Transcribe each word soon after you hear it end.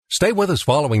Stay with us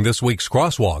following this week's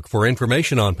Crosswalk for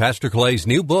information on Pastor Clay's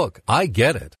new book, I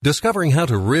Get It, Discovering How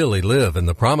to Really Live in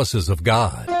the Promises of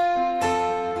God.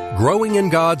 Growing in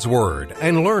God's Word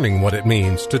and learning what it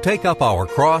means to take up our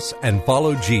cross and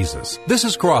follow Jesus. This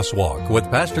is Crosswalk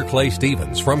with Pastor Clay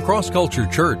Stevens from Cross Culture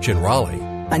Church in Raleigh.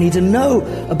 I need to know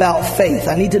about faith.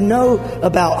 I need to know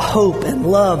about hope and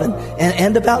love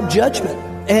and about judgment.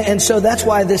 And so that's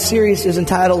why this series is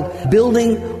entitled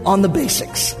Building on the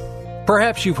Basics.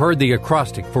 Perhaps you've heard the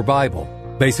acrostic for Bible,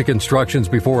 basic instructions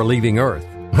before leaving Earth.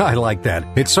 I like that.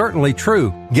 It's certainly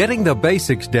true. Getting the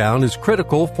basics down is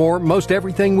critical for most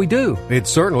everything we do. It's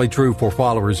certainly true for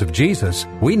followers of Jesus.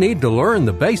 We need to learn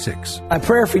the basics. My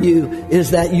prayer for you is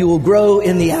that you will grow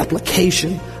in the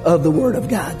application of the Word of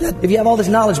God. That if you have all this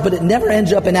knowledge, but it never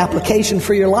ends up in application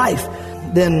for your life,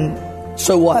 then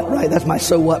so what, right? That's my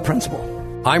so what principle.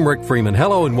 I'm Rick Freeman.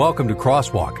 Hello and welcome to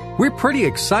Crosswalk. We're pretty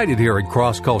excited here at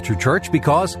Cross Culture Church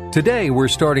because today we're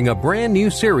starting a brand new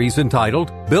series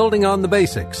entitled Building on the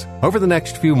Basics. Over the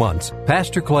next few months,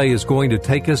 Pastor Clay is going to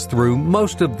take us through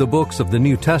most of the books of the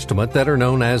New Testament that are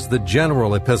known as the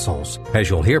general epistles. As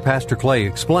you'll hear Pastor Clay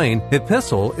explain,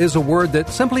 epistle is a word that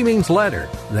simply means letter.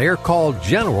 They are called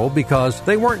general because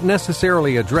they weren't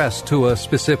necessarily addressed to a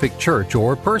specific church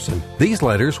or person. These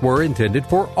letters were intended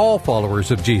for all followers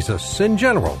of Jesus in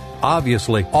general.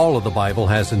 Obviously, all of the Bible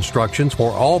has instructions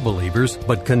for all believers,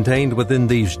 but contained within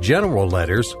these general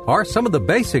letters are some of the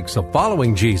basics of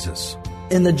following Jesus.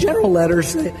 In the general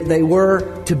letters, they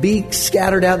were to be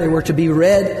scattered out. They were to be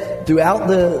read throughout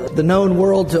the known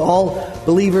world to all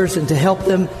believers and to help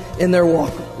them in their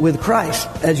walk with Christ.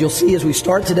 As you'll see as we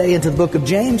start today into the book of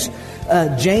James,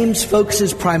 James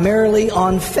focuses primarily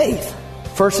on faith.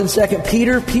 1st and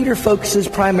 2nd Peter focuses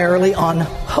primarily on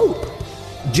hope.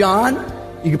 John,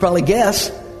 you could probably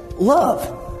guess, love.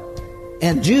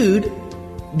 And Jude,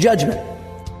 judgment.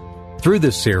 Through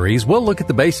this series, we'll look at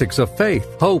the basics of faith,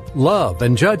 hope, love,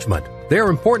 and judgment. They're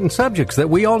important subjects that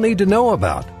we all need to know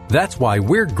about. That's why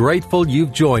we're grateful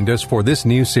you've joined us for this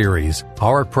new series.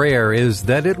 Our prayer is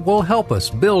that it will help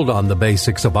us build on the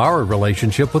basics of our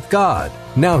relationship with God.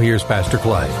 Now here's Pastor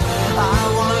Clay.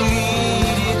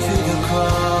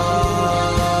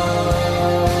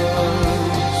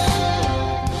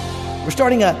 We're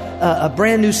starting a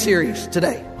brand new series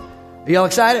today. Are y'all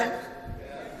excited?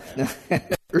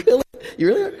 Really? You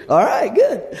really are? All right,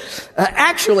 good.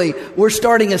 Actually, we're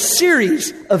starting a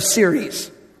series of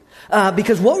series.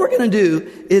 Because what we're going to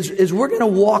do is we're going to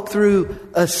walk through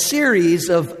a series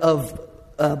of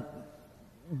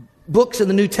books in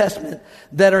the New Testament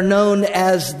that are known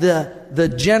as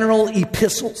the general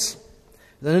epistles.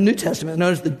 The New Testament,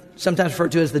 known as sometimes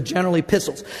referred to as the general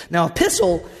epistles. Now,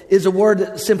 epistle is a word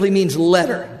that simply means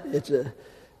letter.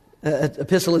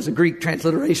 Epistle is a Greek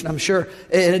transliteration, I'm sure,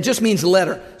 and it just means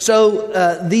letter.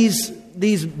 So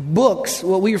these books,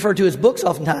 what we refer to as books,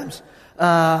 oftentimes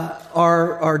are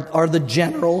the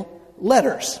general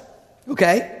letters.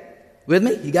 Okay, with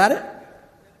me? You got it? All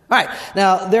right.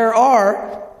 Now there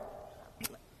are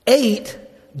 8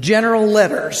 general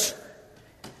letters.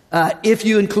 If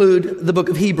you include the book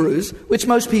of Hebrews, which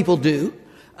most people do,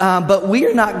 but we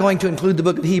are not going to include the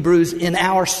book of Hebrews in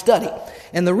our study.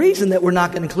 And the reason that we're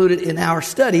not going to include it in our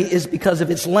study is because of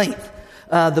its length.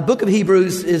 The book of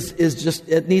Hebrews is just,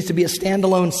 it needs to be a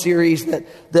standalone series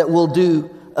that we'll do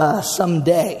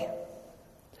someday.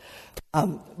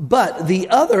 But the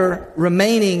other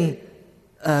remaining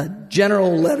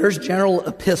general letters, general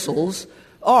epistles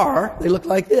they look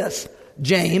like this: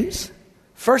 James,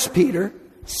 1 Peter,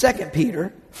 2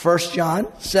 Peter, 1 John,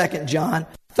 2 John,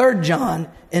 3 John,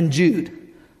 and Jude.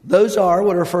 Those are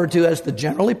what are referred to as the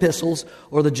general epistles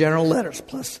or the general letters,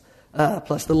 plus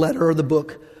the letter or the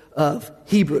book of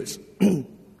Hebrews.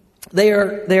 They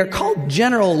are called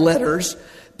general letters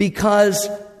because,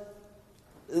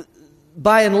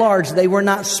 by and large, they were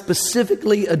not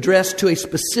specifically addressed to a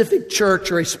specific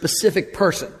church or a specific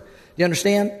person. Do you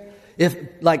understand? If,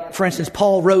 like, for instance,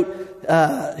 Paul wrote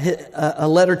a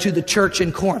letter to the church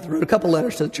in Corinth, wrote a couple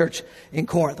letters to the church in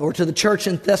Corinth, or to the church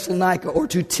in Thessalonica, or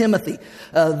to Timothy.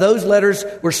 Those letters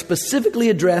were specifically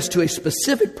addressed to a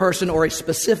specific person or a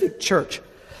specific church.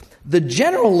 The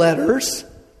general letters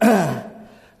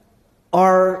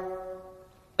are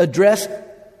addressed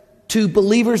to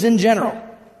believers in general.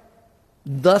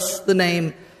 Thus the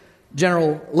name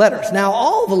general letters. Now,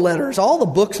 all the letters, all the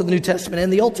books of the New Testament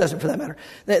and the Old Testament for that matter,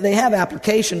 they have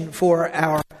application for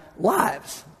our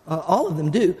lives. All of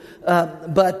them do.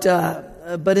 But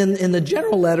in the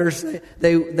general letters,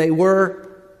 they were,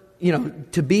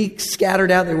 to be scattered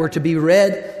out. They were to be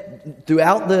read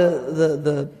throughout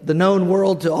the known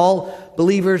world to all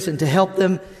believers and to help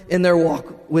them in their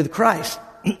walk with Christ.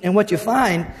 And what you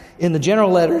find in the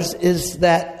general letters is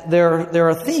that there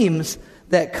are themes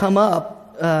that come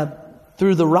up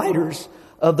through the writers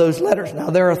of those letters. Now,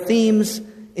 there are themes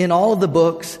in all of the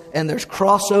books, and there's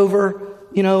crossover,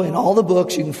 in all the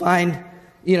books. You can find,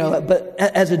 but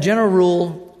as a general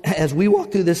rule, as we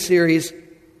walk through this series,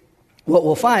 what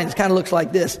we'll find is kind of looks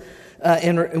like this.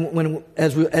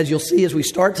 As you'll see, as we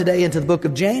start today into the book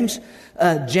of James,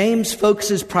 James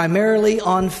focuses primarily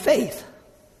on faith.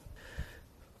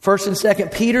 1st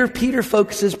and 2nd Peter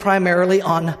focuses primarily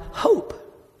on hope.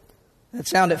 That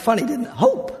sounded funny, didn't it?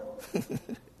 Hope.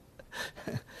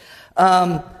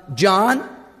 John,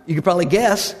 you could probably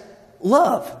guess,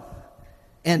 love.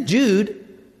 And Jude,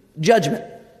 judgment.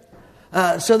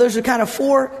 So those are kind of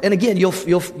four. And again, you'll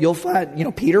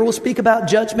find, Peter will speak about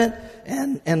judgment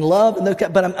and love,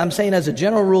 but I'm saying as a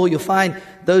general rule, you'll find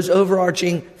those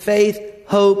overarching faith,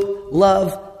 hope,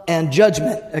 love, and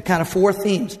judgment, kind of four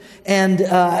themes. And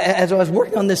as I was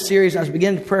working on this series, I was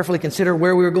beginning to prayerfully consider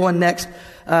where we were going next.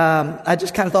 I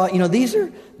just kind of thought,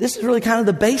 this is really kind of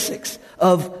the basics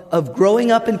of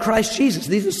growing up in Christ Jesus.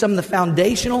 These are some of the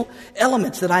foundational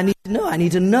elements that I need to know. I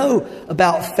need to know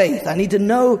about faith. I need to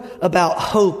know about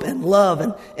hope and love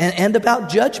and about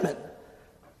judgment.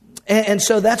 And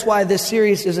so that's why this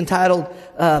series is entitled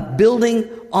Building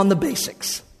on the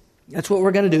Basics. That's what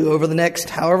we're going to do over the next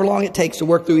however long it takes to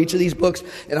work through each of these books.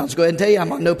 And I'll just go ahead and tell you,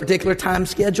 I'm on no particular time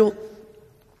schedule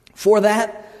for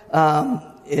that.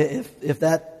 If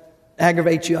that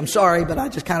aggravates you, I'm sorry, but I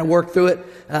just kind of work through it.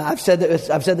 I've said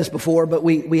this before, but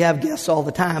we have guests all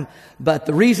the time. But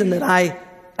the reason that I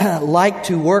like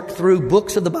to work through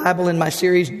books of the Bible in my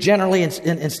series generally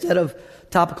instead of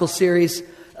topical series,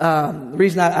 the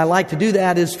reason I like to do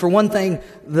that is, for one thing,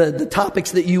 the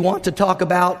topics that you want to talk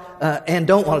about and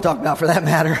don't want to talk about, for that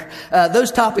matter,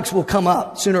 those topics will come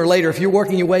up sooner or later. If you're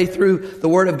working your way through the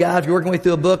Word of God, if you're working your way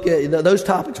through a book, those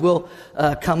topics will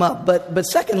come up. But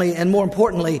secondly, and more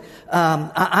importantly,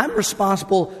 I'm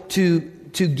responsible to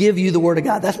give you the Word of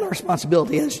God. That's my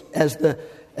responsibility as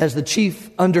the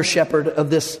chief under shepherd of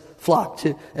this flock,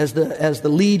 as the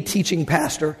lead teaching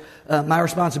pastor. My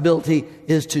responsibility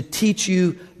is to teach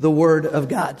you the Word of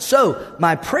God. So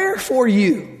my prayer for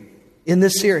you in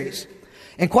this series,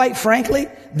 and quite frankly,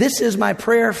 this is my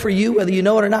prayer for you, whether you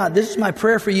know it or not. This is my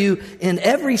prayer for you in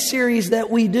every series that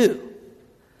we do.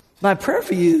 My prayer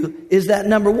for you is that,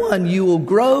 number one, you will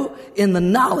grow in the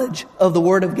knowledge of the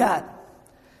Word of God.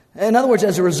 In other words,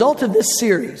 as a result of this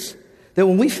series, that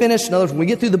when we finish, in other words, when we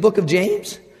get through the book of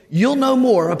James, you'll know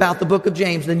more about the book of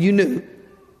James than you knew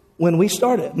when we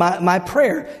started. My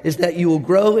prayer is that you will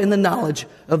grow in the knowledge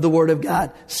of the Word of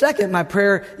God. Second, my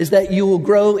prayer is that you will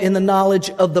grow in the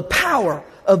knowledge of the power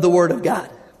of the Word of God.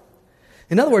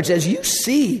 In other words, as you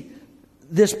see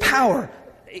this power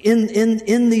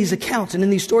in these accounts and in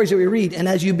these stories that we read, and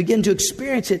as you begin to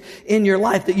experience it in your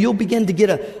life, that you'll begin to get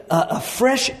a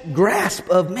fresh grasp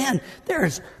of, man,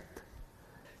 there's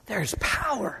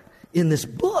power in this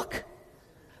book.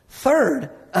 Third,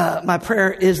 my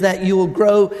prayer is that you will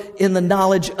grow in the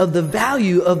knowledge of the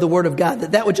value of the Word of God.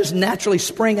 That would just naturally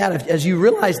spring out of, as you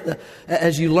realize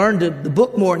as you learn the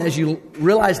book more, and as you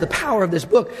realize the power of this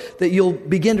book, that you'll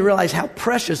begin to realize how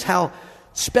precious, how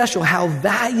special, how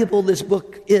valuable this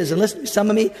book is. And listen, some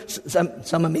of me,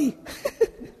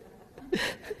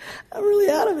 I'm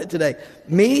really out of it today.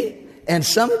 Me and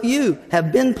some of you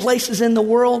have been places in the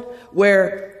world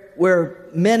where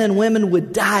men and women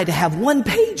would die to have one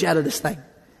page out of this thing.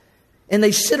 And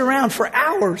they sit around for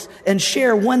hours and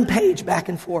share one page back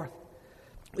and forth.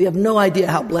 We have no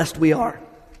idea how blessed we are.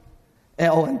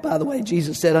 And by the way,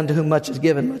 Jesus said, unto whom much is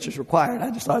given, much is required.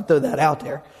 I just thought I'd throw that out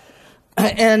there.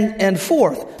 And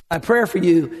fourth, my prayer for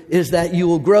you is that you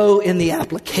will grow in the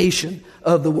application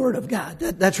of the Word of God.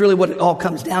 That's really what it all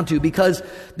comes down to. Because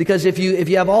if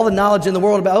you have all the knowledge in the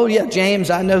world about, oh yeah, James,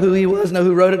 I know who he was, know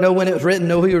who wrote it, know when it was written,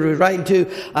 know who he was writing to,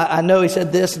 I know he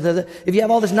said this. If you have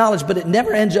all this knowledge, but it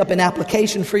never ends up in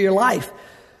application for your life,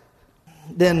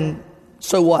 then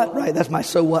so what, right? That's my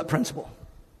so what principle.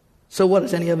 So what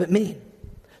does any of it mean?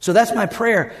 So that's my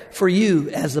prayer for you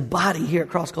as the body here at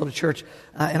Cross Culture Church.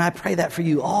 And I pray that for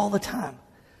you all the time,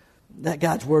 that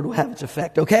God's Word will have its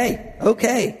effect.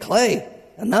 Okay, Clay,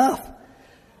 enough.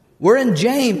 We're in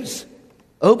James.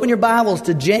 Open your Bibles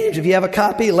to James. If you have a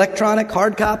copy, electronic,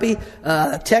 hard copy,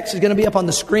 text is going to be up on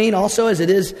the screen also, as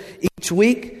it is each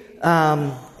week.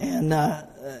 And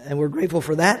we're grateful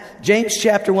for that. James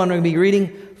chapter 1, we're going to be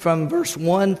reading from verse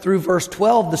 1 through verse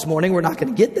 12 this morning. We're not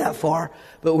going to get that far,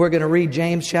 but we're going to read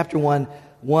James chapter 1,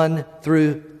 1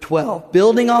 through 12.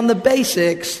 Building on the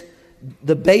basics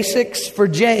for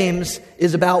James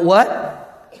is about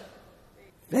what?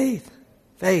 Faith.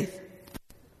 Faith.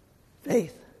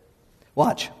 Faith.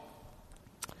 Watch.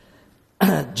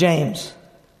 James,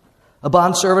 a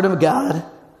bondservant of God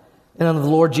and of the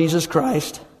Lord Jesus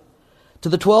Christ, to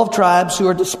the 12 tribes who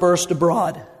are dispersed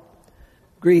abroad.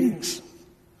 Greetings.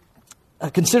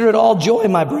 Consider it all joy,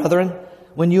 my brethren,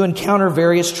 when you encounter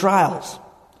various trials,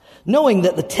 knowing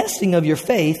that the testing of your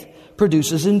faith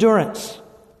produces endurance.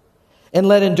 And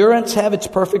let endurance have its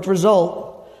perfect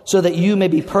result, so that you may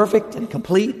be perfect and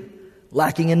complete,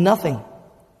 lacking in nothing.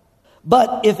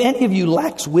 But if any of you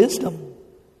lacks wisdom,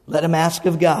 let him ask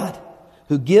of God,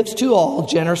 who gives to all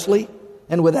generously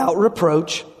and without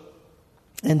reproach,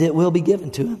 and it will be given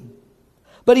to him.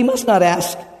 But he must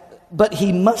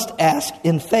ask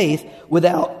in faith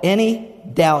without any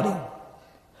doubting.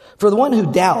 For the one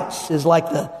who doubts is like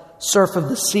the surf of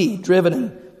the sea, driven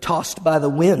and tossed by the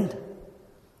wind.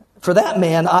 For that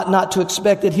man ought not to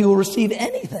expect that he will receive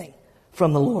anything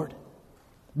from the Lord,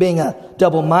 being a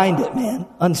double-minded man,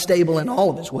 unstable in all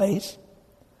of his ways.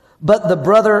 But the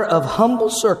brother of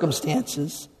humble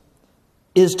circumstances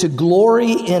is to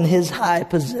glory in his high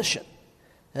position.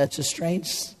 That's a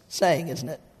strange saying, isn't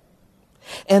it?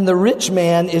 And the rich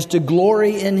man is to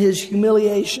glory in his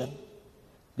humiliation,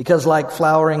 because like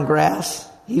flowering grass,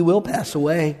 he will pass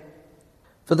away.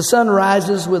 For the sun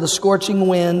rises with a scorching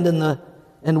wind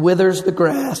and withers the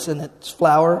grass, and its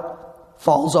flower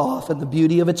falls off, and the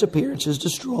beauty of its appearance is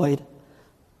destroyed.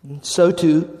 And so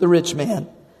too the rich man,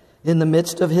 in the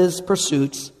midst of his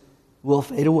pursuits, will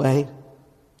fade away.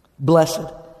 Blessed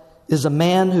is a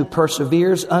man who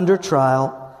perseveres under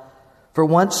trial, for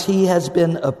once he has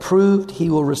been approved, he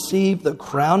will receive the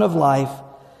crown of life,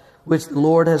 which the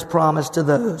Lord has promised to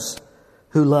those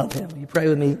who love him. You pray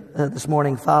with me this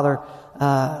morning. Father,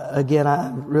 again,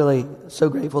 I'm really so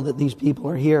grateful that these people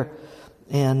are here.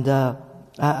 And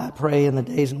I pray in the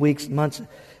days and weeks and months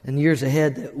and years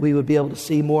ahead that we would be able to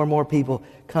see more and more people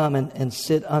come and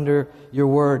sit under your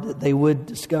word, that they would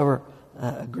discover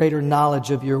a greater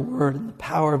knowledge of your word and the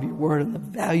power of your word and the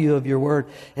value of your word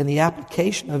and the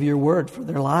application of your word for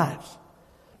their lives.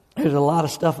 There's a lot of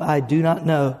stuff I do not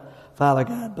know, Father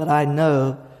God, but I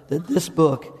know that this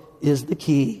book is the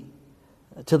key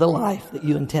to the life that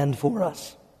you intend for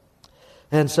us.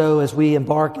 And so as we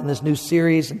embark in this new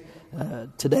series,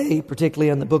 today,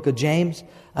 particularly on the book of James,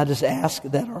 I just ask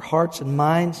that our hearts and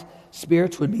minds,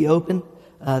 spirits would be open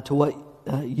to what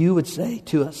you would say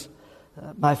to us.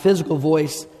 My physical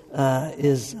voice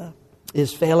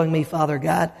is failing me, Father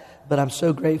God, but I'm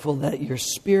so grateful that your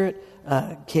Spirit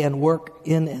can work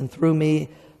in and through me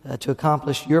to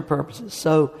accomplish your purposes.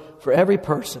 So for every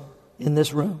person in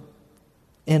this room,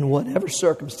 in whatever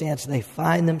circumstance they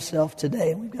find themselves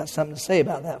today, and we've got something to say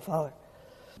about that, Father,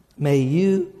 may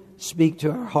you speak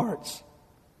to our hearts,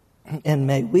 and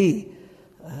may we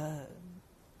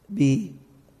be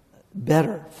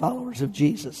better followers of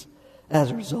Jesus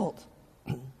as a result.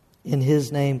 In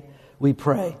his name we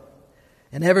pray.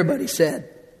 And everybody said,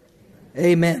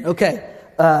 amen. Okay,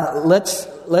 let's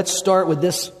start with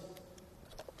this.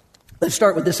 Let's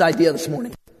start with this idea this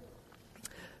morning.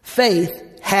 Faith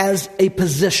has a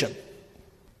position.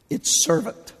 It's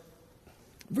servant.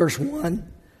 Verse 1,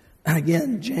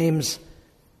 again, James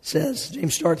starts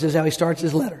how he starts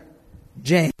his letter.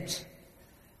 James,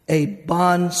 a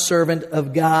bondservant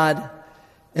of God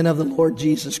and of the Lord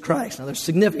Jesus Christ. Now, there's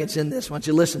significance in this. I want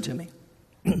you to listen to me.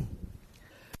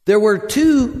 There were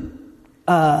two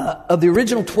of the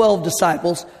original 12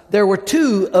 disciples. There were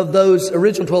two of those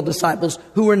original 12 disciples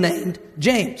who were named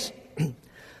James.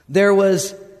 There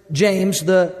was James,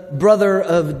 the brother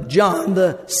of John,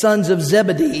 the sons of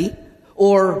Zebedee,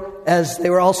 or as they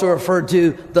were also referred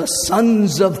to, the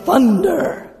sons of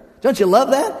thunder. Don't you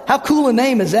love that? How cool a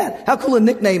name is that? How cool a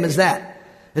nickname is that?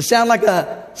 It sound like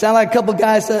a couple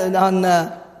guys on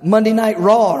Monday Night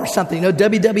Raw or something,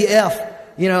 WWF,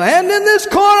 and in this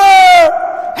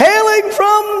corner, hailing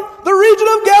from the region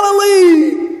of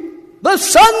Galilee, the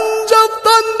sons of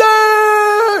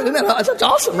thunder. That's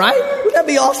awesome, right? Wouldn't that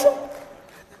be awesome?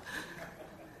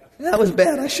 That was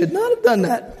bad. I should not have done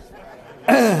that.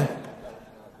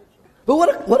 But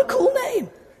what a cool name.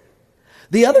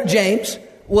 The other James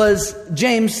was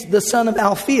James, the son of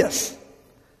Alphaeus.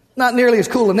 Not nearly as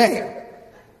cool a name,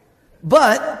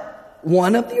 but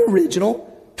one of the original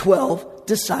 12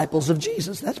 disciples of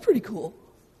Jesus. That's pretty cool.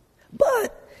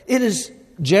 But it is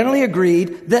generally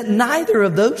agreed that neither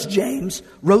of those James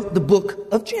wrote the book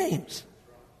of James.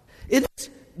 It is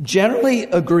generally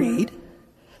agreed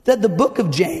that the book of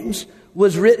James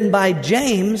was written by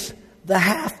James, the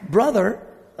half-brother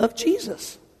of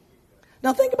Jesus.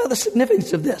 Now think about the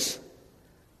significance of this.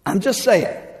 I'm just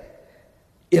saying,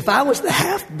 if I was the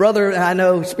half-brother, and I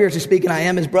know spiritually speaking I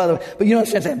am his brother, but you know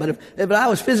what I'm saying, but if I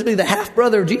was physically the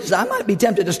half-brother of Jesus, I might be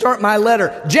tempted to start my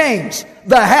letter, James,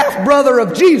 the half-brother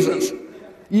of Jesus.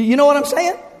 You know what I'm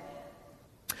saying?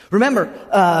 Remember,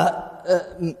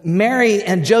 Mary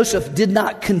and Joseph did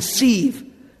not conceive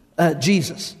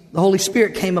Jesus. The Holy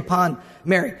Spirit came upon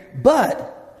Mary. But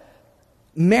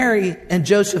Mary and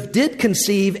Joseph did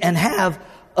conceive and have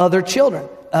other children.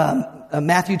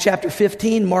 Matthew chapter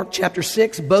 15, Mark chapter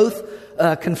 6, both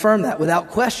confirm that without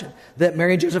question, that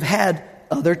Mary and Joseph had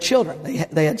other children.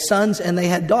 They had sons and they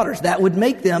had daughters. That would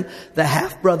make them the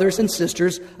half-brothers and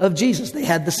sisters of Jesus. They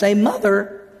had the same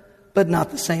mother, but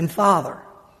not the same father.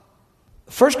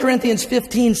 1 Corinthians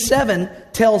 15:7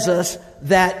 tells us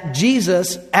that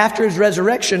Jesus, after his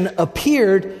resurrection,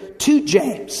 appeared to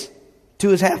James, to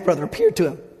his half-brother, appeared to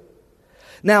him.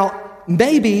 Now,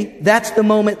 maybe that's the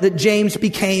moment that James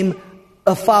became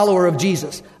a follower of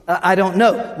Jesus. I don't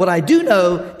know. What I do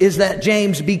know is that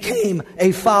James became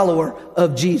a follower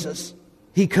of Jesus.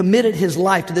 He committed his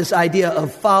life to this idea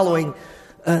of following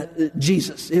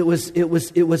Jesus. It was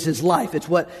his life. It's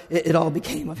what it all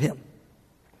became of him.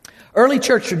 Early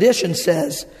church tradition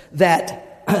says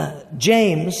that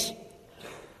James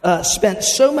spent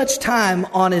so much time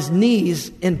on his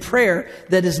knees in prayer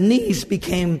that his knees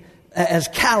became as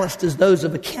calloused as those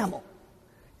of a camel.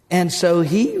 And so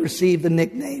he received the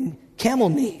nickname Camel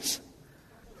Knees.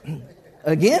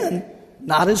 Again,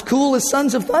 not as cool as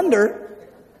Sons of Thunder,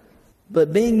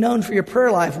 but being known for your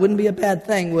prayer life wouldn't be a bad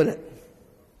thing, would it?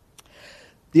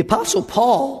 The Apostle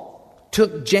Paul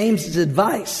took James's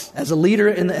advice as a leader,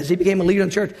 as he became a leader in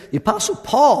the church. The Apostle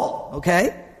Paul,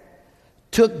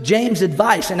 took James'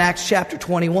 advice in Acts chapter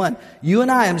 21. You and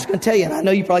I, I'm just going to tell you, and I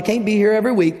know you probably can't be here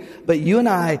every week, but you and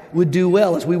I would do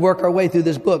well as we work our way through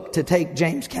this book to take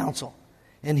James' counsel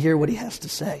and hear what he has to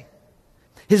say.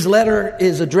 His letter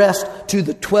is addressed to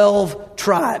the 12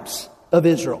 tribes of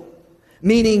Israel,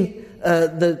 meaning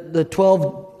the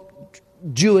 12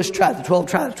 Jewish tribes, the 12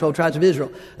 tribes of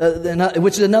Israel,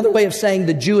 which is another way of saying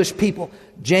the Jewish people.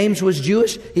 James was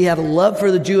Jewish. He had a love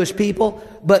for the Jewish people,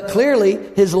 but clearly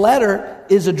his letter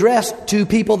is addressed to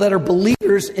people that are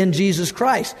believers in Jesus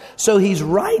Christ. So he's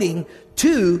writing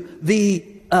to the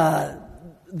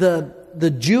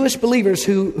Jewish believers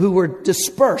who were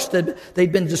dispersed.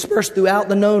 They'd been dispersed throughout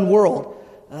the known world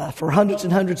for hundreds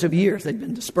and hundreds of years. They'd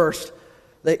been dispersed.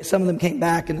 Some of them came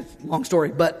back, and it's a long story,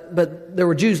 but there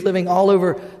were Jews living all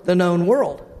over the known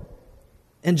world.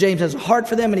 And James has a heart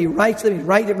for them, and he writes them. He's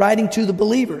writing to the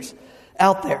believers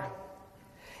out there.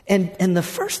 And the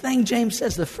first thing James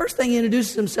says, the first thing he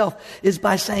introduces himself is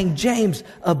by saying, James,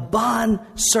 a bond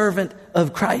servant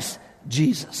of Christ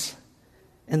Jesus.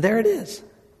 And there it is.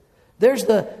 There's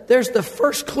the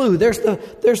first clue. There's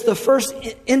the first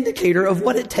indicator of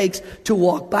what it takes to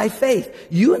walk by faith.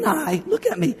 You and I, look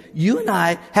at me, you and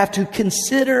I have to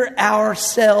consider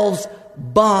ourselves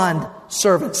bond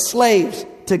servants, slaves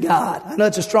to God. I know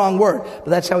it's a strong word, but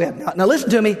that's how we have. Now listen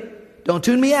to me. Don't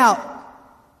tune me out.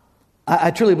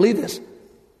 I truly believe this.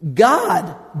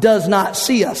 God does not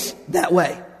see us that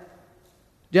way.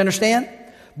 Do you understand?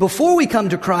 Before we come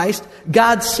to Christ,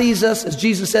 God sees us, as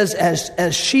Jesus says,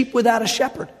 as sheep without a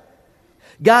shepherd.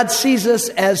 God sees us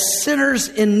as sinners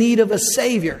in need of a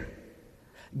Savior.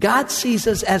 God sees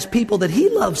us as people that He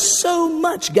loves so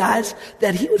much, guys,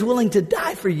 that He was willing to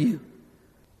die for you.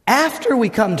 After we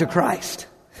come to Christ,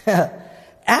 do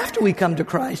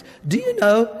you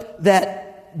know that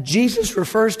Jesus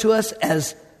refers to us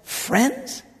as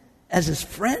friends? As His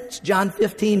friends? John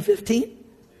 15:15.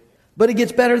 But it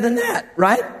gets better than that,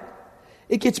 right?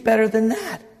 It gets better than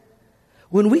that.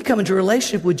 When we come into a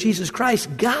relationship with Jesus Christ,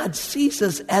 God sees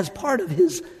us as part of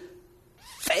His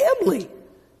family.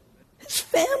 His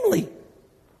family.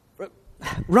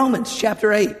 Romans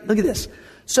chapter 8. Look at this.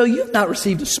 So you've not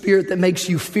received a spirit that makes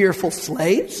you fearful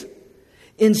slaves.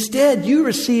 Instead, you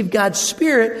received God's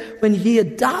Spirit when He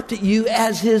adopted you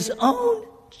as His own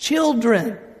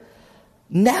children.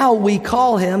 Now we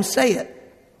call Him, say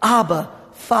it, Abba,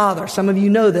 Father. Some of you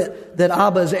know that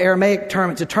Abba is an Aramaic term.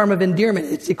 It's a term of endearment.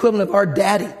 It's the equivalent of our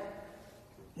daddy.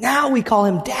 Now we call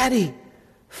Him Daddy,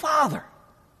 Father.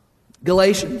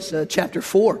 Galatians chapter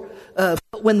 4.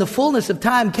 When the fullness of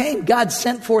time came, God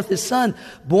sent forth His Son,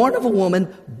 born of a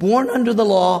woman, born under the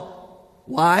law.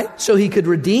 Why? So He could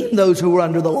redeem those who were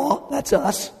under the law. That's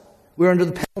us. We're under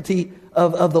the penalty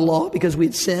of the law because we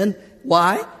had sinned.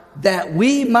 Why? That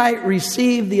we might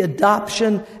receive the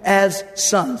adoption as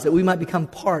sons, that we might become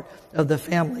part of the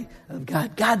family of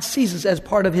God. God sees us as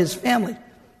part of His family.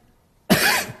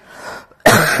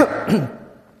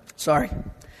 Sorry.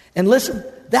 And listen,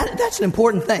 that's an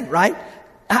important thing, right?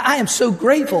 I am so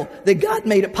grateful that God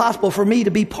made it possible for me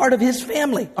to be part of His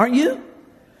family. Aren't you?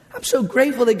 I'm so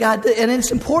grateful that God did. And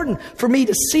it's important for me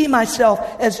to see myself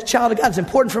as a child of God. It's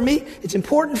important for me. It's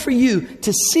important for you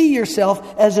to see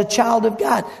yourself as a child of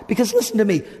God. Because listen to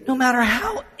me, no matter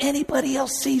how anybody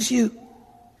else sees you,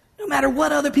 no matter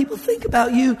what other people think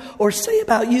about you or say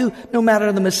about you, no matter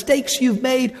the mistakes you've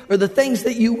made or the things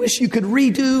that you wish you could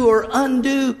redo or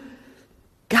undo,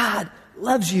 God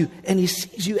loves you and He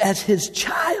sees you as His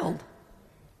child.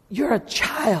 You're a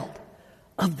child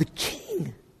of the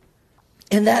King.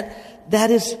 And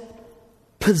that is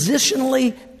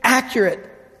positionally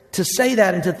accurate to say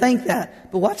that and to think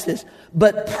that. But watch this.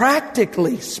 But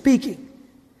practically speaking,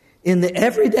 in the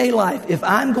everyday life, if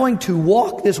I'm going to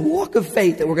walk this walk of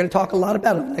faith that we're going to talk a lot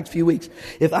about in the next few weeks,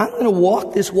 if I'm going to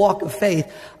walk this walk of faith,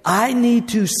 I need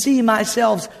to see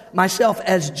myself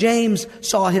as James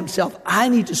saw himself. I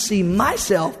need to see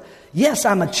myself. Yes,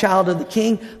 I'm a child of the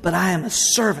King, but I am a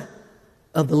servant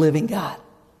of the living God.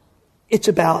 It's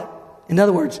about, in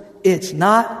other words, it's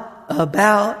not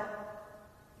about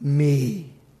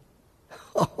me.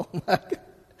 Oh my God.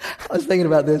 I was thinking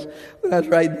about this when I was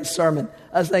writing this sermon.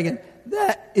 I was thinking,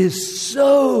 that is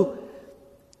so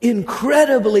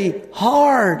incredibly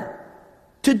hard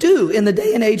to do in the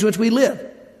day and age in which we live.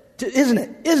 Isn't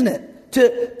it?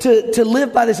 To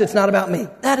live by this, it's not about me.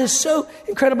 That is so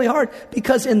incredibly hard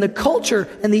because in the culture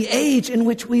and the age in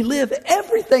which we live,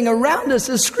 everything around us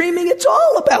is screaming, it's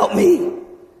all about me.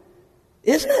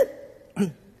 Isn't it?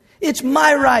 It's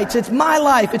my rights. It's my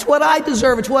life. It's what I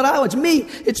deserve. It's what I want. It's me.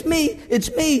 It's me. It's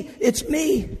me. It's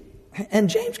me. And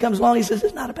James comes along. He says,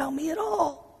 it's not about me at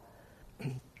all.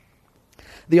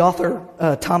 The author,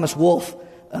 Thomas Wolfe,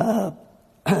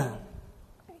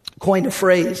 coined a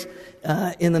phrase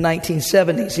in the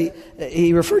 1970s.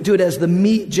 He referred to it as the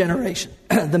me generation.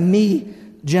 The me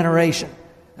generation.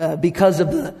 Because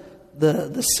of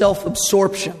the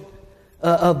self-absorption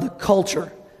of the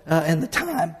culture and the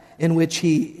time in which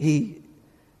he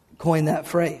coined that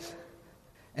phrase.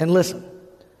 And listen,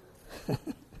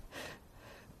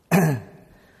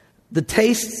 the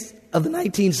tastes of the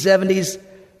 1970s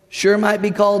sure might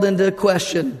be called into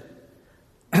question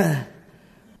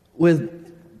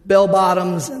with bell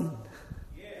bottoms and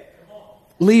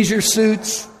leisure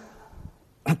suits,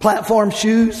 platform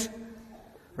shoes,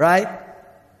 right?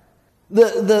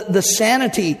 The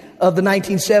sanity of the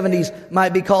 1970s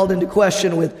might be called into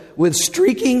question with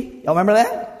streaking. Y'all remember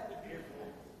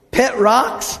that? Pet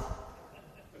rocks.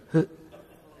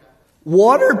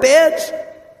 Water beds.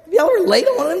 Y'all ever laid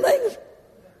on them things?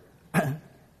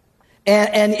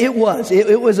 And it was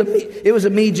a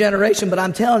me generation. But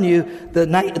I'm telling you, the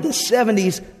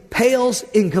 70s pales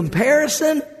in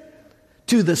comparison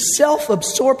to the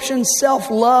self-absorption,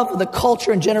 self-love of the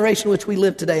culture and generation in which we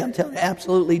live today. I'm telling you,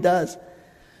 absolutely does.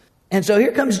 And so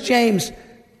here comes James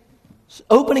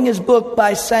opening his book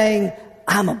by saying,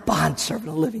 I'm a bondservant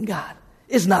of the living God.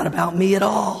 It's not about me at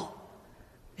all.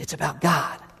 It's about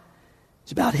God.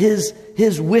 It's about His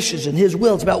wishes and His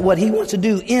will. It's about what He wants to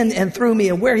do in and through me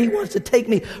and where He wants to take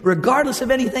me, regardless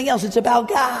of anything else. It's about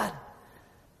God.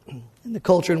 And the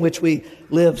culture in which we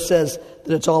live says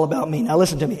that it's all about me. Now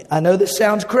listen to me. I know this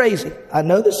sounds crazy.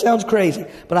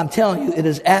 But I'm telling you, it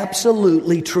is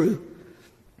absolutely true.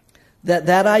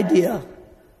 That idea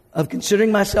of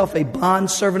considering myself a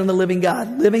bondservant of the living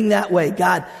God, living that way.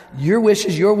 God, your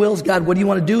wishes, your wills. God, what do you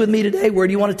want to do with me today? Where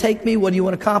do you want to take me? What do you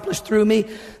want to accomplish through me?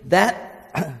 That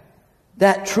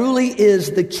truly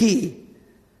is the key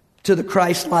to the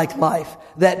Christ-like life.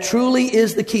 That truly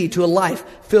is the key to a life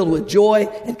filled with joy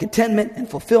and contentment and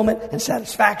fulfillment and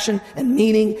satisfaction and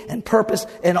meaning and purpose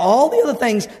and all the other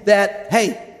things that,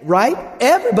 hey, right?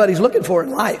 Everybody's looking for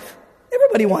in life.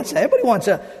 Everybody wants that. Everybody wants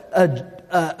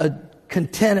a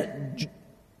contented,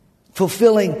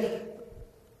 fulfilling,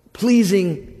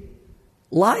 pleasing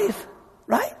life,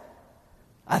 right?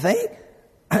 I think.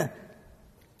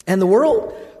 And the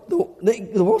world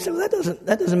says, well,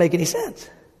 that doesn't make any sense.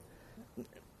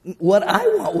 What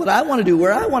I want to do,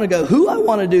 where I want to go, who I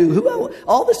want to do,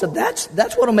 all this stuff,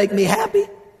 that's what'll make me happy.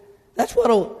 That's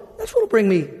what'll bring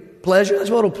me pleasure. That's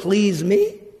what'll please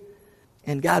me.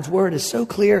 And God's word is so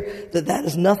clear that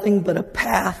is nothing but a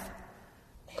path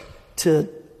to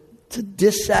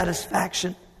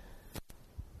dissatisfaction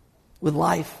with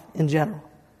life in general.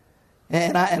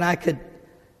 And I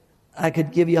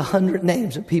could give you 100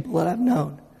 names of people that I've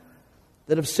known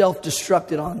that have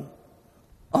self-destructed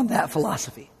on that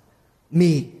philosophy.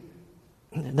 Me.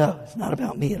 No, it's not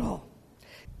about me at all.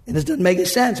 And this doesn't make any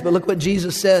sense, but look what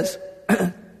Jesus says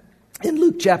in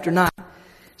Luke chapter 9.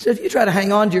 He So if you try to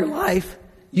hang on to your life,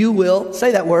 you will,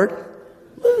 say that word,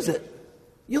 lose it.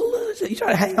 You'll lose it. You try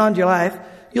to hang on to your life,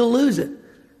 you'll lose it.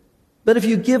 But if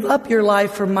you give up your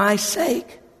life for my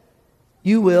sake,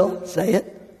 you will, say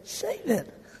it, save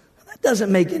it. That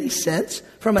doesn't make any sense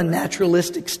from a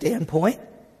naturalistic standpoint.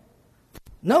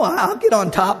 No, I'll get on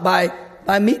top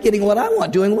by me getting what I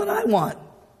want, doing what I want.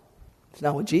 It's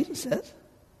not what Jesus says.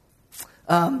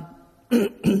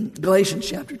 Galatians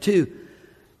chapter 2.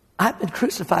 I've been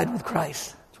crucified with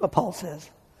Christ. That's what Paul says.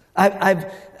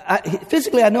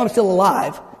 Physically, I know I'm still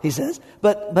alive, he says,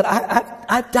 but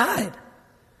I've died.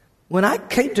 When I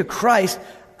came to Christ,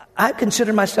 I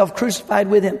consider myself crucified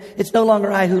with him. It's no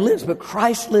longer I who lives, but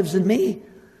Christ lives in me.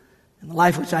 In the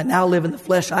life which I now live in the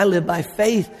flesh, I live by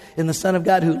faith in the Son of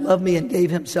God who loved me and gave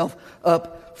himself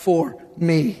up for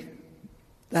me.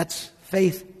 That's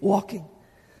faith walking.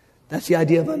 That's the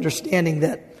idea of understanding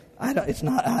that I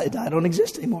don't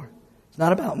exist anymore. It's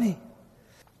not about me.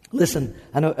 Listen,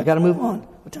 I know I got to move on.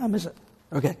 What time is it?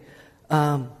 Okay.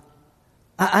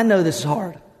 I know this is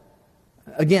hard.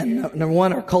 Again, number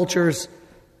one, our cultures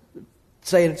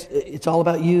say it's all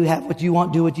about you. Have what you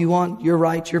want, do what you want, your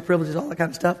rights, your privileges, all that kind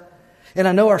of stuff. And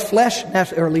I know our flesh,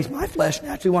 or at least my flesh,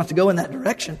 naturally wants to go in that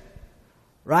direction,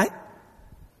 right?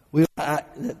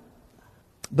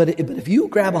 But if you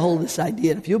grab a hold of this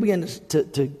idea, and if you begin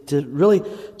to really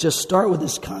just start with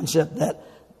this concept that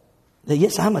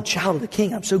yes, I'm a child of the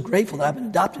King. I'm so grateful that I've been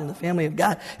adopted in the family of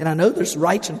God. And I know there's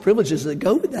rights and privileges that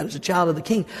go with that as a child of the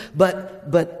King.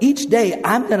 But each day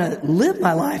I'm going to live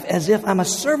my life as if I'm a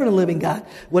servant of the living God.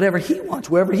 Whatever he wants,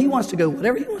 wherever he wants to go,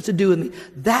 whatever he wants to do with me,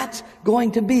 that's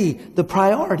going to be the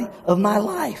priority of my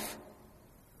life.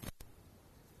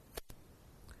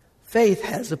 Faith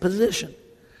has a position,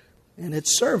 and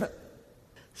it's servant.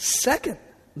 Second,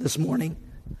 this morning,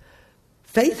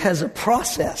 faith has a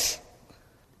process.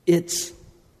 It's,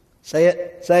 say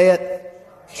it,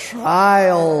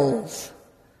 trials.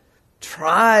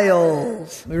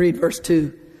 Trials. Let me read verse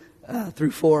 2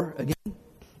 through 4 again.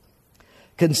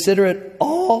 Consider it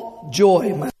all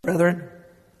joy, my brethren.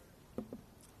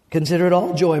 Consider it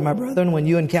all joy, my brethren, when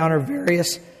you encounter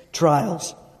various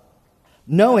trials,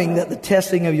 knowing that the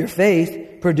testing of your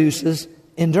faith produces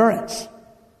endurance.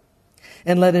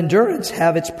 And let endurance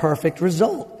have its perfect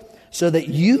result, so that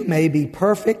you may be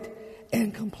perfect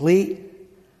and complete,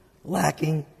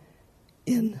 lacking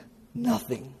in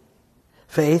nothing.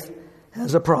 Faith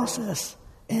has a process,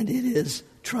 and it is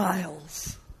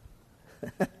trials.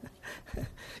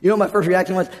 You know what my first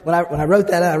reaction was when I wrote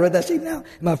that out? I wrote that statement down.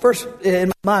 In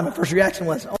my mind, my first reaction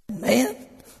was, "Oh man,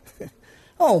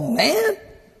 oh man,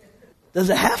 does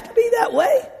it have to be that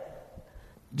way?"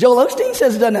 Joel Osteen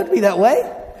says it doesn't have to be that way.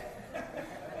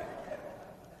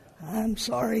 I'm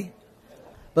sorry.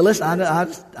 But listen, I'm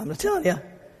just telling you.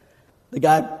 The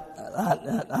guy,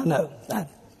 I know.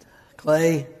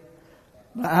 Clay,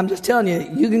 I'm just telling you,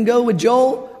 you can go with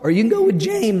Joel or you can go with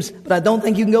James, but I don't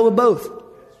think you can go with both.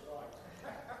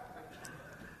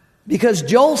 Because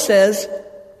Joel says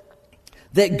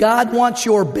that God wants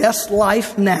your best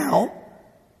life now,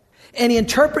 and he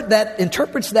interprets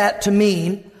that to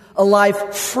mean a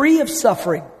life free of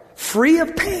suffering, free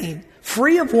of pain,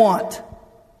 free of want.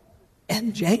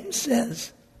 And James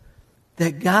says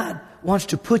that God wants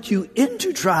to put you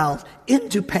into trials,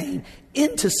 into pain,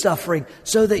 into suffering,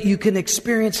 so that you can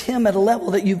experience him at a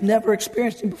level that you've never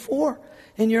experienced him before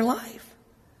in your life.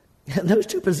 And those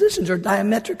two positions are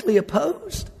diametrically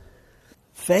opposed.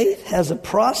 Faith has a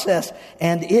process,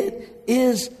 and it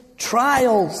is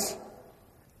trials.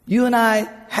 You and I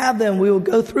have them. We will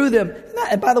go through them.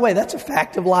 And by the way, that's a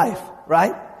fact of life,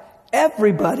 right?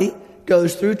 Everybody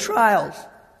goes through trials.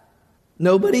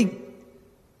 Nobody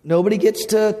gets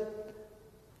to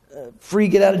free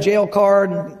get out of jail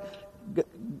card and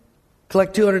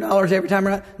collect $200 every time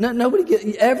around. No,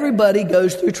 everybody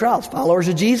goes through trials. Followers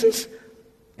of Jesus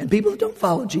and people that don't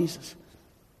follow Jesus.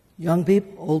 Young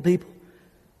people, old people,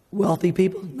 wealthy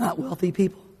people, not wealthy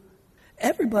people.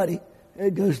 Everybody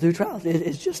goes through trials.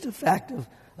 It's just a fact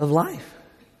of life.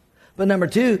 But number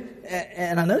two,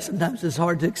 and I know sometimes it's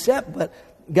hard to accept, but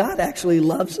God actually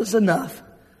loves us enough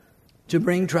to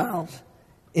bring trials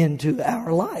into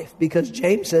our life, because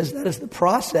James says that is the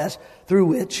process through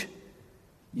which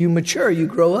you mature, you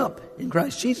grow up in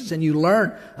Christ Jesus, and you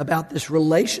learn about this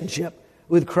relationship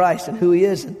with Christ and who he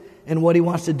is and what he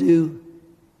wants to do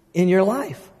in your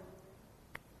life.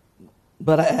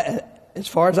 But as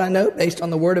far as I know, based on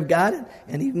the Word of God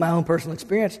and even my own personal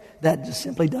experience, that just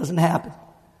simply doesn't happen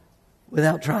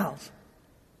without trials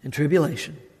and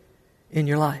tribulation in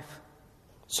your life.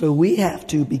 So we have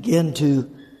to begin to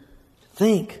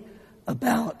think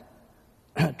about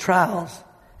trials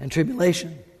and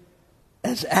tribulation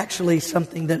as actually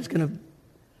something that is going to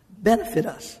benefit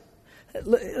us.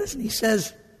 Listen, he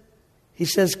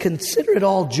says, consider it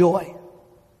all joy.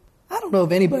 I don't know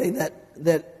of anybody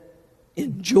that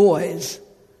enjoys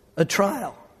a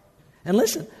trial. And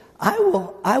listen, I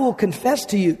will confess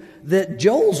to you that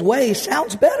Joel's way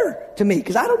sounds better to me,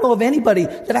 because I don't know of anybody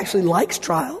that actually likes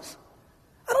trials.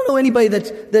 I don't know anybody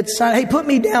that's hey, put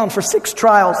me down for 6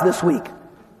 trials this week.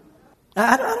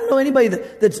 I don't know anybody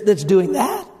that's doing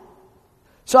that.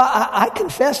 So I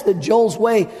confess that Joel's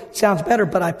way sounds better,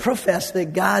 but I profess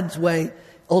that God's way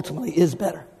ultimately is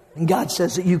better. And God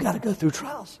says that you got to go through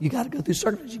trials. You got to go through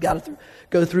circumstances. You got to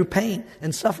go through pain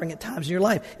and suffering at times in your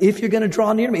life. If you're going to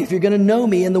draw near me, if you're going to know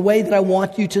me in the way that I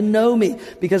want you to know me.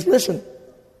 Because listen,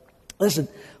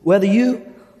 whether you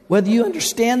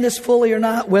understand this fully or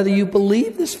not, whether you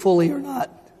believe this fully or not,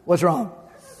 what's wrong?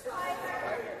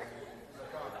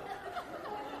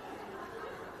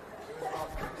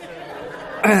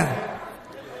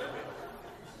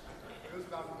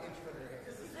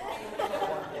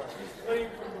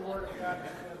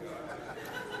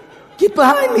 Get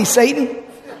behind me, Satan.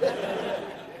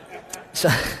 So,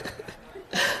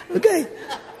 okay.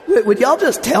 Would y'all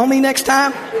just tell me next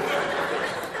time?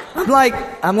 I'm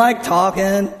like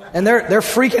talking, and they're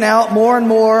freaking out more and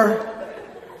more.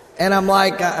 And I'm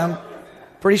like, I'm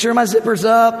pretty sure my zipper's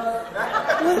up.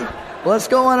 What's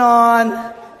going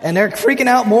on? And they're freaking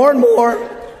out more and more.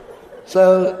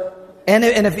 So, and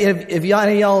if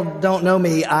y'all don't know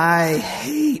me, I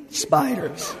hate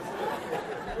spiders.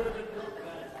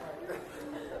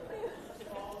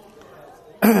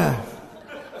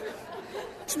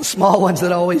 It's the small ones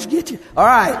that always get you. All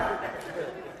right.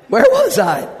 Where was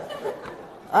I?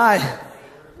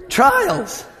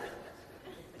 Trials.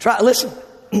 Listen.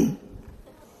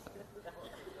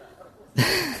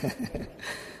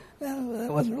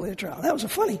 That wasn't really a trial. That was a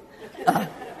funny.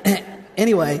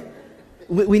 Anyway,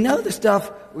 we know the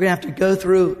stuff we're going to have to go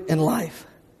through in life.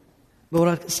 But what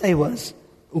I was going to say was,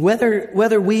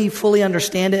 whether we fully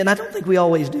understand it, and I don't think we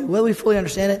always do, whether we fully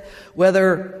understand it,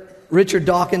 whether Richard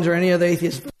Dawkins or any other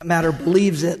atheist for that matter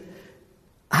believes it,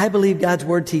 I believe God's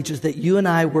Word teaches that you and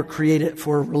I were created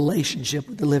for a relationship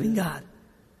with the living God.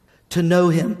 To know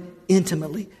Him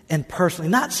intimately and personally.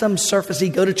 Not some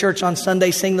surfacey, go to church on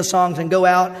Sunday, sing the songs, and go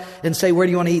out and say, where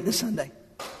do you want to eat this Sunday?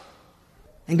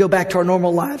 And go back to our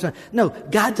normal lives. No,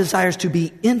 God desires to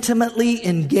be intimately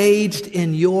engaged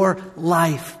in your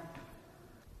life.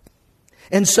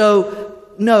 And so,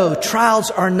 no,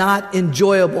 trials are not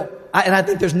enjoyable. And I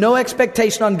think there's no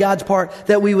expectation on God's part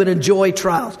that we would enjoy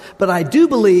trials. But I do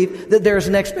believe that there's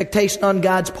an expectation on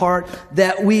God's part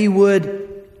that we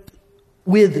would,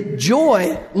 with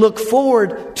joy, look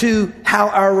forward to how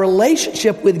our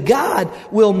relationship with God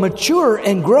will mature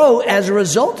and grow as a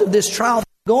result of this trial I'm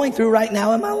going through right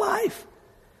now in my life.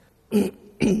 And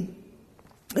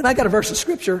I got a verse of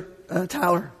Scripture,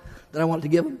 Tyler, that I wanted to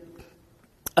give him.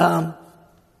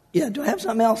 Yeah, do I have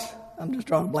something else? I'm just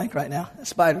drawing a blank right now. That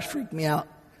spider's freaked me out.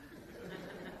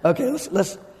 Okay,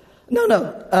 let's.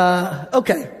 No.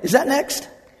 Okay, is that next?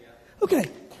 Okay.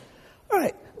 All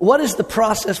right. What is the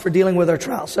process for dealing with our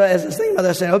trials? So as I was thinking about that,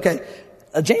 I was saying, okay,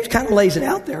 James kind of lays it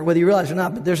out there, whether you realize it or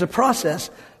not, but there's a process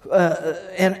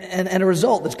and a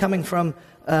result that's coming from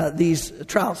these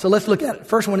trials. So let's look at it.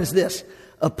 First one is this: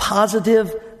 a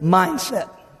positive mindset.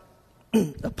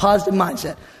 A positive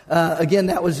mindset. Again,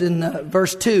 that was in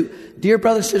verse 2. Dear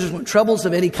brothers and sisters, when troubles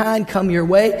of any kind come your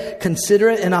way, consider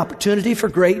it an opportunity for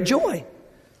great joy.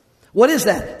 What is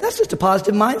that? That's just a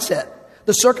positive mindset.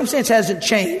 The circumstance hasn't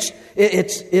changed.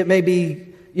 It may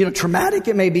be, traumatic.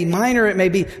 It may be minor. It may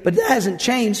be, but that hasn't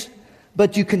changed.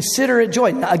 But you consider it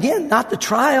joy. Now, again, not the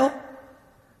trial,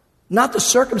 not the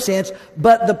circumstance,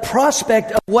 but the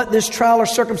prospect of what this trial or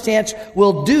circumstance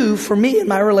will do for me in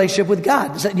my relationship with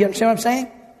God. Do you understand what I'm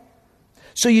saying?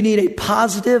 So you need a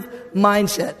positive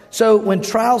mindset. So when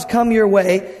trials come your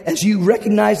way, as you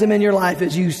recognize them in your life,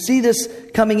 as you see this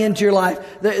coming into your life,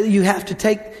 you have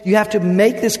to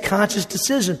make this conscious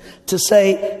decision to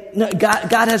say, no,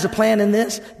 God has a plan in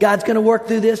this. God's going to work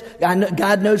through this.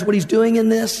 God knows what He's doing in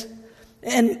this.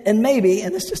 And maybe,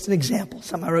 and it's just an example,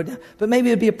 something I wrote down, but maybe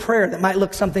it'd be a prayer that might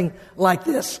look something like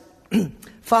this.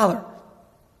 Father,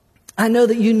 I know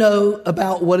that you know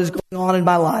about what is going on in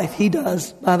my life. He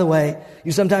does, by the way.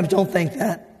 You sometimes don't think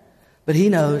that, but He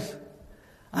knows.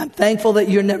 I'm thankful that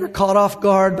you're never caught off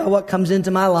guard by what comes into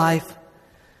my life.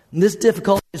 And this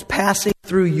difficulty is passing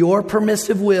through your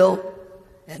permissive will,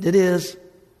 and it is.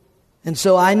 And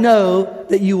so I know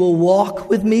that you will walk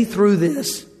with me through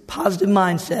this positive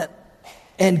mindset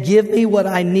and give me what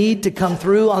I need to come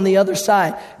through on the other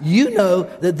side. You know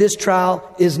that this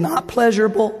trial is not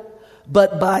pleasurable,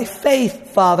 but by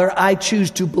faith, Father, I choose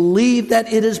to believe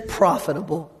that it is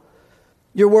profitable.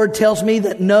 Your word tells me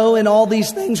that no, in all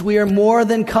these things we are more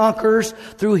than conquerors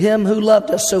through him who loved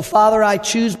us. So, Father, I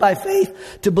choose by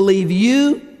faith to believe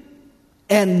you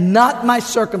and not my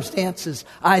circumstances.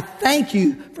 I thank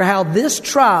you for how this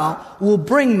trial will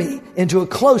bring me into a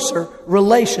closer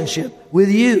relationship with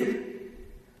you.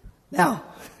 Now,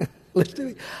 listen to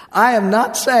me. I am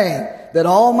not saying that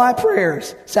all my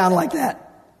prayers sound like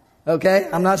that. Okay?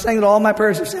 I'm not saying that all my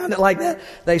prayers have sounded like that.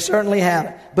 They certainly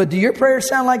haven't. But do your prayers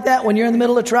sound like that when you're in the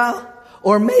middle of trial?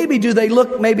 Or maybe do they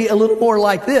look maybe a little more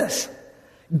like this?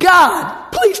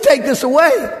 God, please take this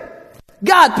away.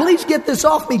 God, please get this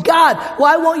off me. God,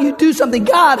 why won't you do something?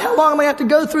 God, how long am I going to have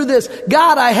to go through this?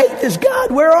 God, I hate this.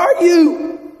 God, where are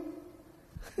you?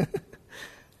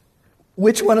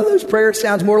 Which one of those prayers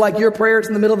sounds more like your prayers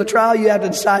in the middle of a trial? You have to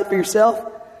decide for yourself.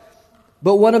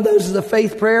 But one of those is a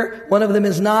faith prayer. One of them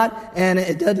is not. And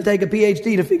it doesn't take a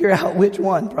PhD to figure out which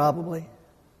one, probably.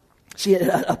 See,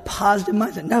 a positive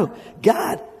mindset. No,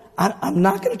 God, I'm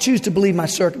not going to choose to believe my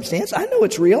circumstance. I know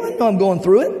it's real. I know I'm going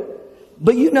through it.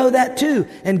 But you know that too.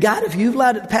 And God, if you've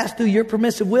allowed it to pass through your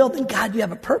permissive will, then God, you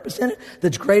have a purpose in it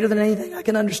that's greater than anything I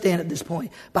can understand at this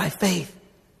point. By faith.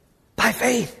 By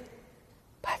faith.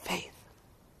 By faith.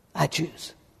 I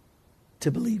choose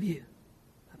to believe you.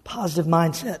 A positive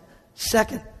mindset.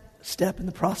 Second step in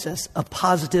the process, a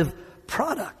positive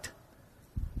product.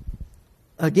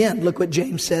 Again, look what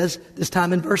James says, this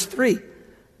time in verse 3.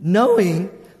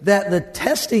 Knowing that the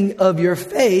testing of your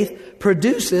faith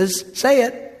produces, say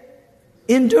it,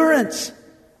 endurance.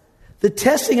 The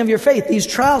testing of your faith, these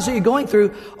trials that you're going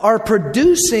through, are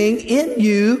producing in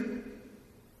you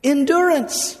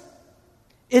endurance.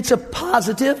 It's a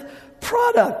positive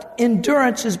product.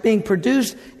 Endurance is being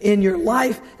produced in your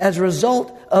life as a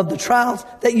result of the trials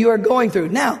that you are going through.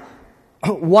 Now,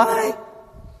 why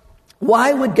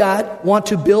would God want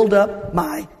to build up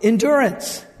my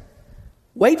endurance?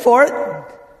 Wait for it.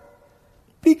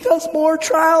 Because more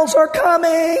trials are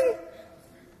coming.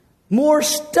 More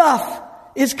stuff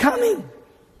is coming.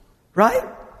 Right?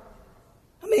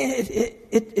 I mean,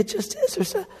 it just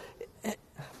is.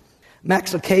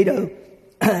 Max Lucado,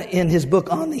 in his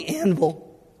book On the Anvil,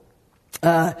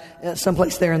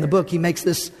 someplace there in the book, he makes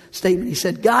this statement. He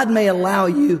said, God may allow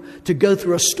you to go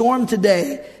through a storm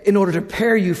today in order to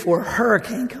prepare you for a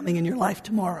hurricane coming in your life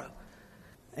tomorrow.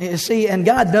 You see, and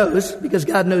God knows, because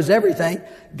God knows everything,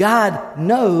 God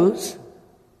knows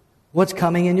what's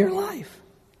coming in your life.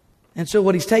 And so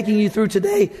what he's taking you through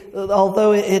today,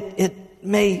 although it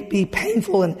may be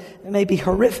painful and it may be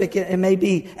horrific, it may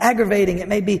be aggravating, it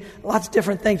may be lots of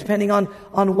different things depending on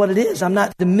what it is. I'm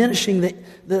not diminishing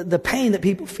the pain that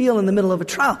people feel in the middle of a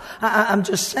trial. I'm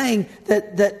just saying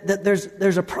that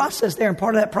there's a process there, and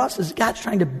part of that process is God's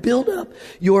trying to build up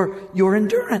your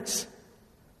endurance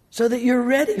so that you're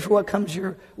ready for what comes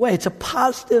your way. It's a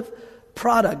positive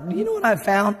product. You know what I've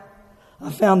found?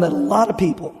 I've found that a lot of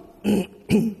people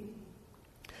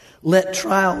let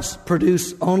trials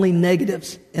produce only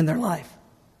negatives in their life.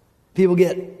 People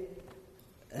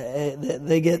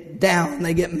they get down,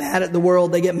 they get mad at the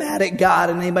world, they get mad at God,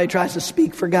 and anybody tries to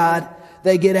speak for God,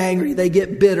 they get angry, they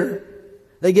get bitter,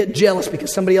 they get jealous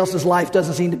because somebody else's life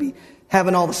doesn't seem to be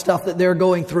having all the stuff that they're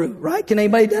going through, right? Can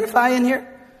anybody identify in here?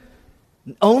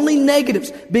 Only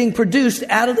negatives being produced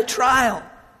out of the trial.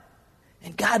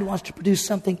 And God wants to produce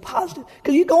something positive.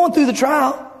 Because you're going through the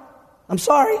trial. I'm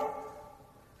sorry.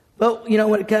 But, you know,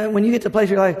 when you get to a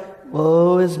place where you're like,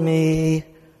 woe is me.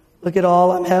 Look at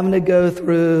all I'm having to go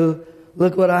through.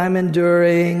 Look what I'm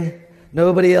enduring.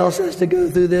 Nobody else has to go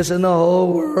through this in the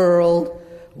whole world.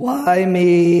 Why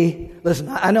me? Listen,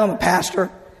 I know I'm a pastor,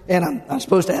 and I'm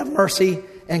supposed to have mercy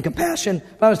and compassion.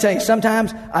 But I was telling you,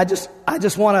 sometimes I just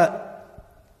want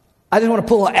to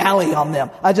pull an alley on them.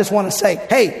 I just want to say,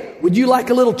 hey, would you like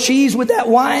a little cheese with that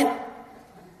wine?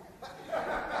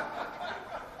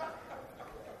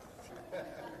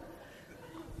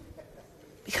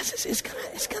 Because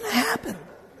it's going to happen.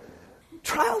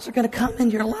 Trials are going to come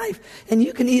in your life. And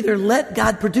you can either let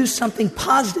God produce something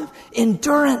positive,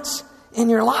 endurance in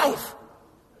your life,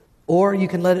 or you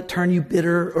can let it turn you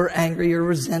bitter or angry or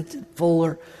resentful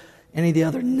or any of the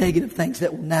other negative things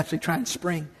that will naturally try and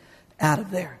spring out of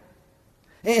there.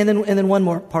 And then one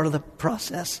more part of the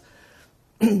process,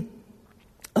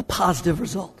 a positive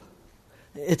result.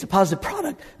 It's a positive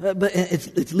product, but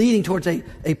it's leading towards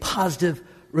a positive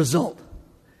result.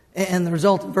 And the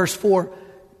result in verse 4,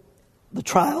 the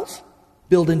trials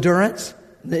build endurance,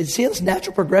 See this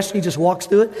natural progression? He just walks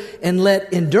through it. And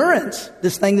let endurance,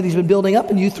 this thing that he's been building up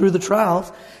in you through the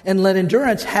trials, and let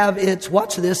endurance have its,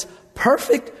 watch this,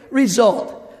 perfect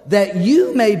result, that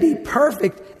you may be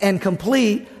perfect and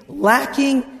complete,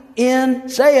 lacking in,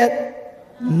 say it,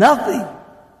 nothing.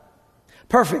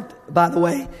 Perfect, by the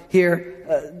way,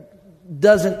 here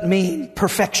doesn't mean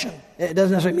perfection. It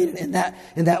doesn't necessarily mean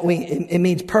in that way. It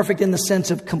means perfect in the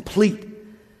sense of complete.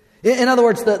 In other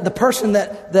words, the person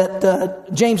that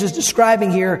James is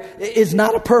describing here is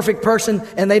not a perfect person,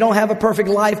 and they don't have a perfect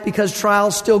life because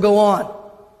trials still go on.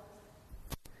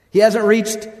 He hasn't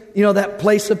reached, that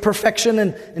place of perfection,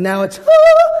 and now it's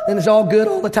all good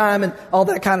all the time and all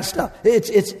that kind of stuff.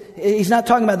 He's not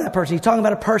talking about that person. He's talking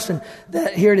about a person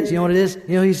that, here it is. You know what it is?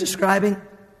 He's describing?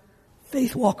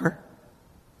 Faith walker.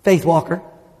 Faith walker.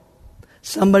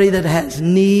 Somebody that has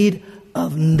need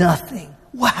of nothing.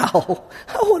 Wow,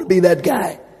 I want to be that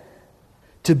guy.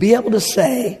 To be able to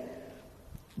say,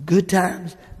 good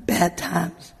times, bad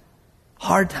times,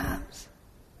 hard times,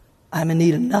 I'm in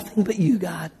need of nothing but you,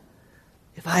 God.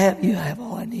 If I have you, I have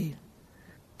all I need.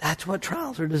 That's what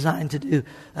trials are designed to do.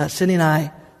 Cindy and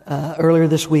I, earlier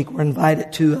this week, were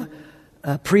invited to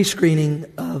a pre-screening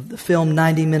of the film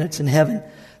 90 Minutes in Heaven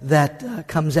that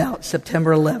comes out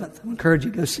September 11th. I encourage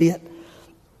you to go see it.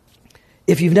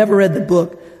 If you've never read the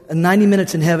book, 90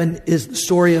 Minutes in Heaven is the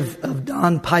story of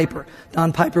Don Piper.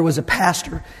 Don Piper was a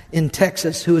pastor in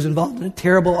Texas who was involved in a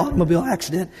terrible automobile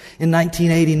accident in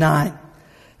 1989.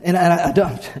 And I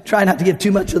don't try not to give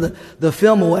too much of the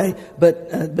film away,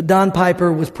 but Don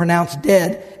Piper was pronounced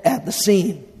dead at the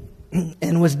scene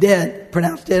and was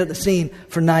pronounced dead at the scene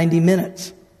for 90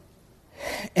 minutes.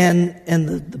 And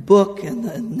the book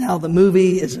and now the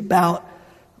movie is about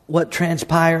what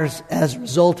transpires as a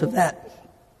result of that.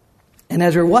 And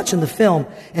as we were watching the film,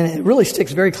 and it really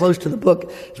sticks very close to the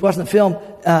book, as we were watching the film,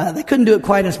 they couldn't do it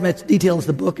quite as much detail as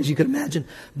the book, as you could imagine.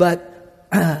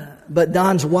 But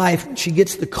Don's wife, when she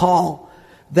gets the call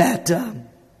that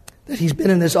he's been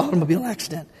in this automobile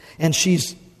accident, and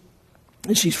she's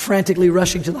frantically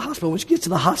rushing to the hospital. When she gets to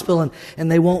the hospital,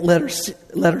 and they won't let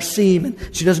her see him,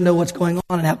 and she doesn't know what's going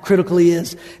on and how critical he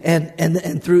is,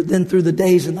 and through the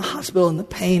days in the hospital and the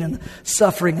pain and the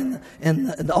suffering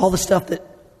and all the stuff that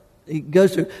he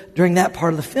goes through during that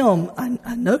part of the film,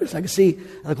 I noticed, I could see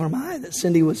out of the corner of my eye that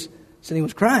Cindy was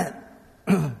crying,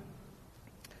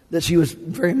 that she was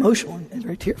very emotional and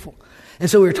very tearful. And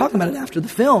so we were talking about it after the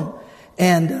film,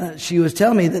 and she was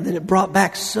telling me that it brought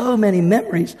back so many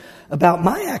memories about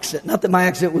my accident. Not that my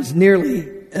accident was nearly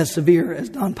as severe as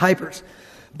Don Piper's,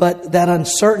 but that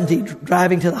uncertainty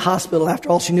driving to the hospital after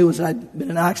all she knew was that I'd been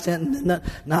in an accident, and then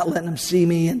not letting them see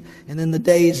me, and then the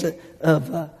days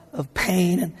of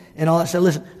pain and all that. So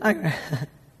listen, I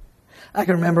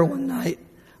can remember one night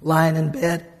lying in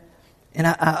bed, and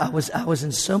I was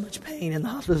in so much pain in the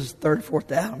hospital. This was third or fourth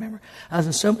day, I don't remember. I was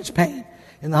in so much pain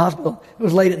in the hospital. It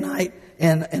was late at night,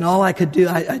 and all I could do,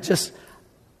 I just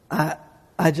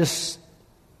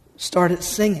started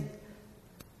singing.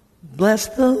 Bless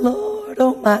the Lord,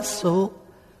 oh my soul,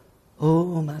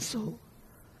 oh my soul.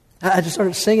 I just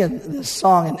started singing this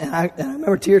song, and I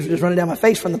remember tears were just running down my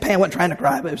face from the pain. I wasn't trying to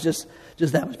cry, but it was just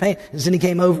that much pain. And Cindy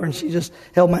came over, and she just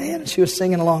held my hand, and she was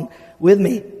singing along with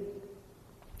me.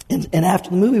 And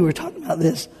after the movie, we were talking about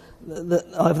this,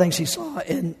 everything she saw,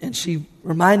 and she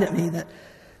reminded me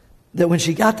that when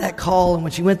she got that call and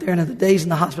when she went there and in the days in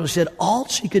the hospital, she said all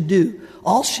she could do,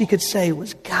 all she could say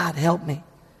was, God help me,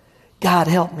 God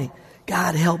help me,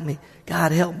 God help me,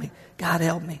 God help me, God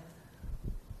help me.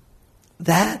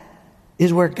 That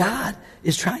is where God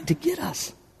is trying to get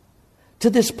us, to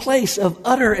this place of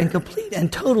utter and complete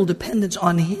and total dependence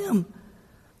on Him.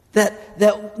 That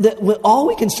all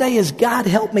we can say is, God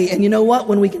help me. And you know what?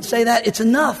 When we can say that, it's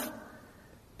enough.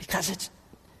 Because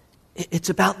it's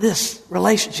about this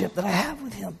relationship that I have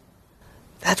with Him.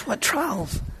 That's what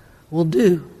trials will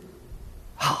do.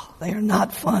 Oh, they are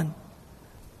not fun,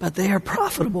 but they are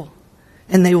profitable.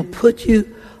 And they will put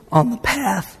you on the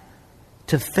path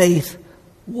to faith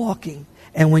walking.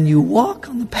 And when you walk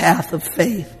on the path of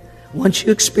faith, once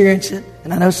you experience it,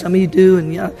 and I know some of you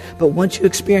do, but once you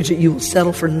experience it, you will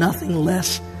settle for nothing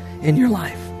less in your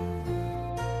life.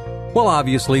 Well,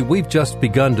 obviously, we've just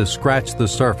begun to scratch the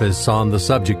surface on the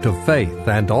subject of faith,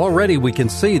 and already we can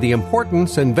see the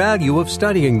importance and value of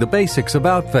studying the basics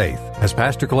about faith. As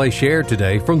Pastor Clay shared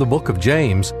today from the book of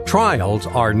James, trials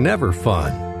are never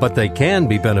fun, but they can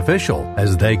be beneficial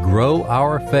as they grow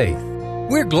our faith.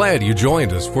 We're glad you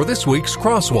joined us for this week's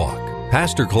Crosswalk.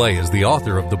 Pastor Clay is the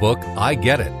author of the book, I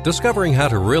Get It, Discovering How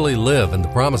to Really Live in the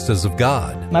Promises of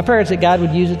God. My prayer is that God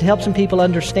would use it to help some people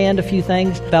understand a few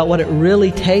things about what it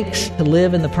really takes to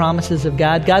live in the promises of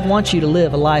God. God wants you to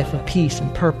live a life of peace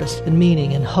and purpose and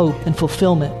meaning and hope and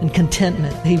fulfillment and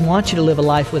contentment. He wants you to live a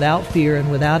life without fear and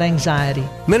without anxiety.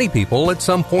 Many people at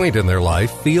some point in their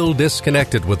life feel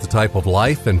disconnected with the type of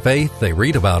life and faith they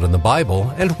read about in the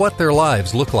Bible and what their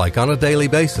lives look like on a daily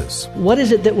basis. What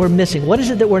is it that we're missing? What is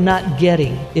it that we're not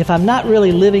getting? If I'm not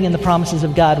really living in the promises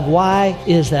of God, why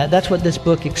is that? That's what this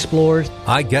book explores.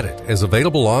 I Get It is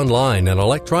available online in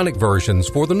electronic versions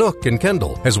for the Nook and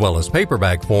Kindle, as well as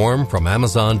paperback form from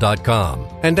Amazon.com.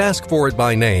 And ask for it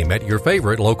by name at your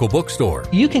favorite local bookstore.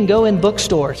 You can go in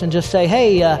bookstores and just say,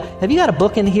 hey, have you got a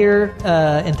book in here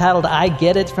entitled I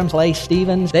Get It from Clay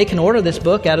Stevens? They can order this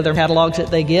book out of their catalogs that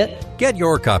they get. Get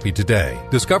your copy today.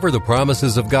 Discover the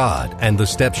promises of God and the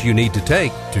steps you need to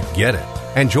take to get it.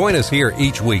 And join us here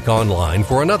each week online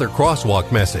for another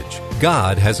Crosswalk message.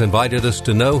 God has invited us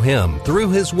to know Him through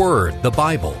His Word, the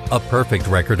Bible, a perfect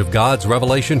record of God's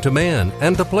revelation to man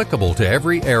and applicable to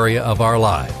every area of our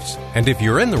lives. And if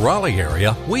you're in the Raleigh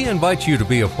area, we invite you to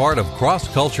be a part of Cross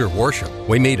Culture Worship.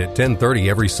 We meet at 10:30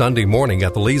 every Sunday morning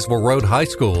at the Leesville Road High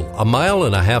School, a mile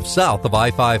and a half south of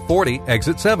I-540,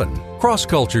 exit 7. Cross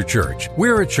Culture Church.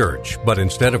 We're a church, but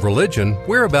instead of religion,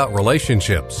 we're about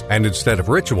relationships. And instead of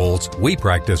rituals, we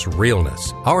practice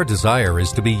realness. Our desire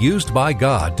is to be used by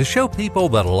God to show people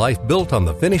that a life built on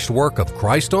the finished work of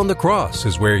Christ on the cross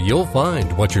is where you'll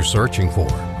find what you're searching for.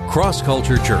 Cross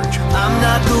Culture Church. I'm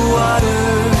not the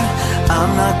water,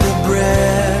 I'm not the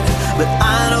bread, but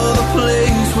I know the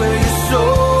place where your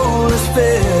soul is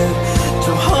fed.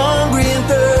 So hungry and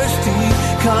thirsty,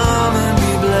 come and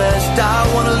be blessed. I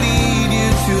want to lead you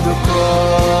to the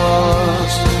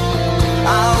cross. I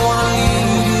want to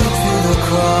lead you to the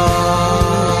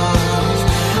cross.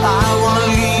 I want to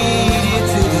lead you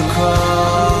to the cross.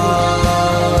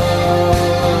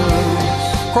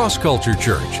 Cross Culture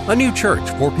Church, a new church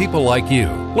for people like you.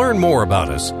 Learn more about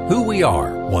us, who we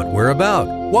are, what we're about,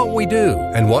 what we do,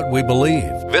 and what we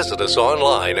believe. Visit us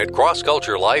online at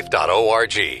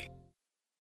crossculturelife.org.